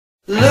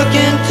Look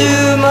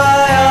into my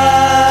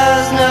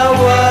eyes, now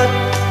what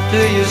do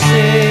you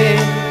see?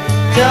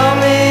 Tell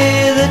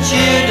me that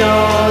you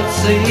don't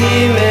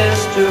see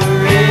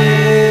mystery.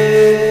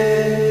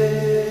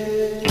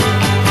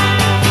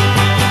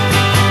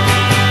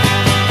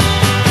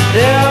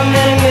 There are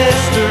many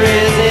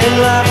mysteries in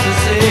life to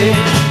see.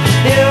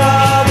 Here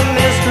are the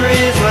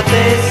mysteries, what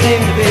they seem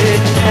to be.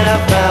 And I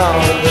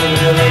found the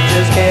really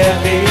just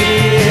can't be.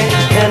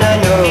 And I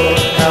know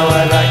how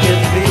I'd like it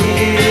to be.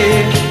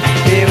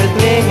 Be with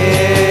me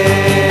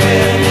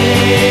here.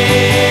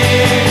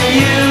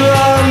 You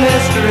are a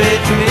mystery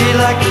to me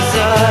like the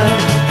sun.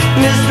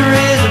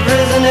 Mystery is a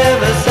prison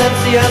ever since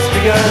the earth's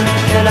begun.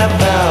 And I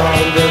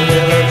found the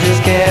really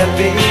just can't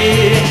be.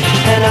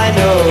 And I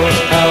know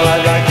how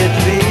I'd like it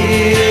to be.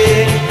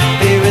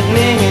 Be with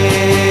me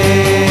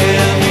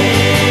here.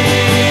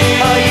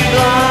 Are you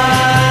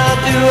blind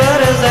to what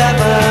has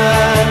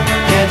happened?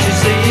 Can't you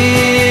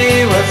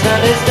see what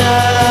sun has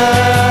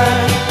done?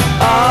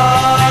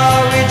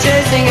 Are we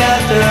chasing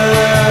after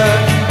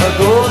a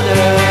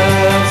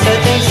golden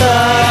setting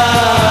sun?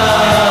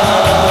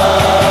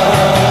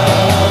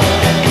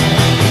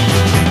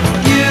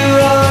 You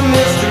are a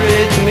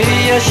mystery to me,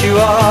 yes you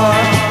are.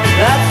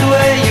 That's the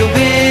way you'll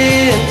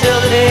be until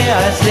the day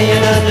I see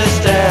and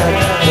understand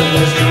the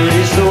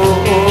mystery so